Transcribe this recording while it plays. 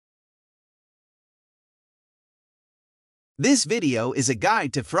This video is a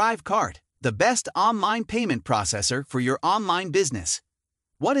guide to ThriveCart, the best online payment processor for your online business.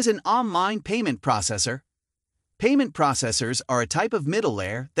 What is an online payment processor? Payment processors are a type of middle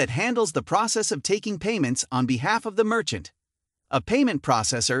layer that handles the process of taking payments on behalf of the merchant. A payment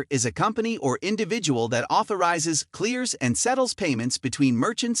processor is a company or individual that authorizes, clears, and settles payments between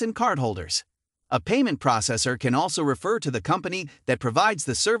merchants and cardholders. A payment processor can also refer to the company that provides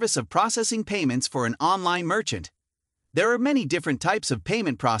the service of processing payments for an online merchant. There are many different types of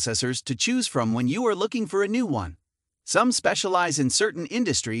payment processors to choose from when you are looking for a new one. Some specialize in certain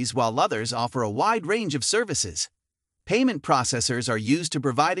industries while others offer a wide range of services. Payment processors are used to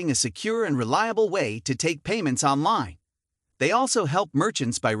providing a secure and reliable way to take payments online. They also help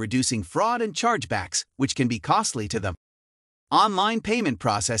merchants by reducing fraud and chargebacks, which can be costly to them. Online payment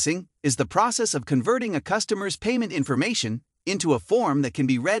processing is the process of converting a customer's payment information into a form that can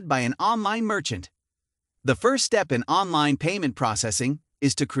be read by an online merchant. The first step in online payment processing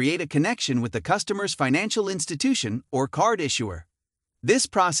is to create a connection with the customer's financial institution or card issuer. This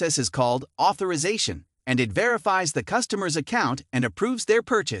process is called authorization, and it verifies the customer's account and approves their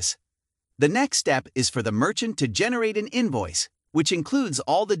purchase. The next step is for the merchant to generate an invoice, which includes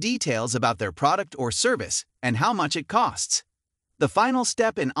all the details about their product or service and how much it costs. The final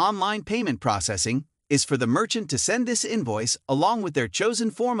step in online payment processing is for the merchant to send this invoice along with their chosen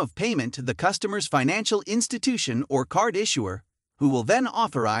form of payment to the customer's financial institution or card issuer, who will then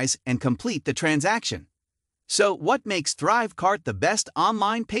authorize and complete the transaction. So, what makes ThriveCart the best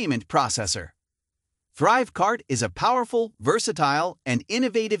online payment processor? ThriveCart is a powerful, versatile, and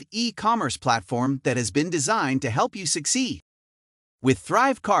innovative e-commerce platform that has been designed to help you succeed. With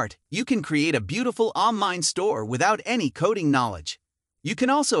ThriveCart, you can create a beautiful online store without any coding knowledge. You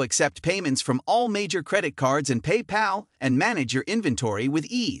can also accept payments from all major credit cards and PayPal and manage your inventory with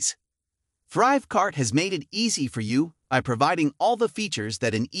ease. ThriveCart has made it easy for you by providing all the features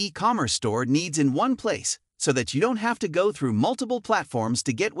that an e-commerce store needs in one place, so that you don't have to go through multiple platforms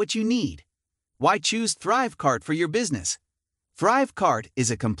to get what you need. Why choose ThriveCart for your business? ThriveCart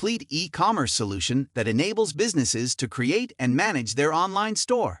is a complete e-commerce solution that enables businesses to create and manage their online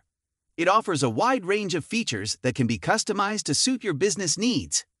store. It offers a wide range of features that can be customized to suit your business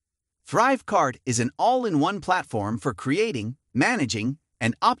needs. ThriveCart is an all-in-one platform for creating, managing,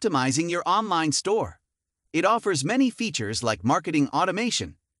 and optimizing your online store. It offers many features like marketing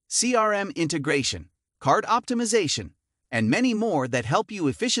automation, CRM integration, cart optimization, and many more that help you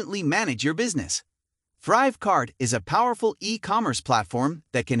efficiently manage your business. ThriveCart is a powerful e-commerce platform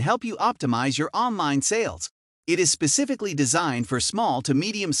that can help you optimize your online sales. It is specifically designed for small to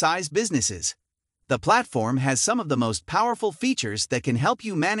medium-sized businesses. The platform has some of the most powerful features that can help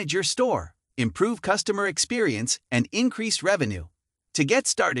you manage your store, improve customer experience, and increase revenue. To get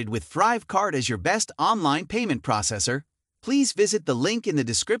started with ThriveCart as your best online payment processor, please visit the link in the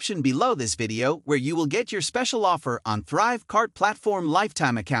description below this video where you will get your special offer on ThriveCart platform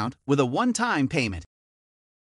lifetime account with a one-time payment.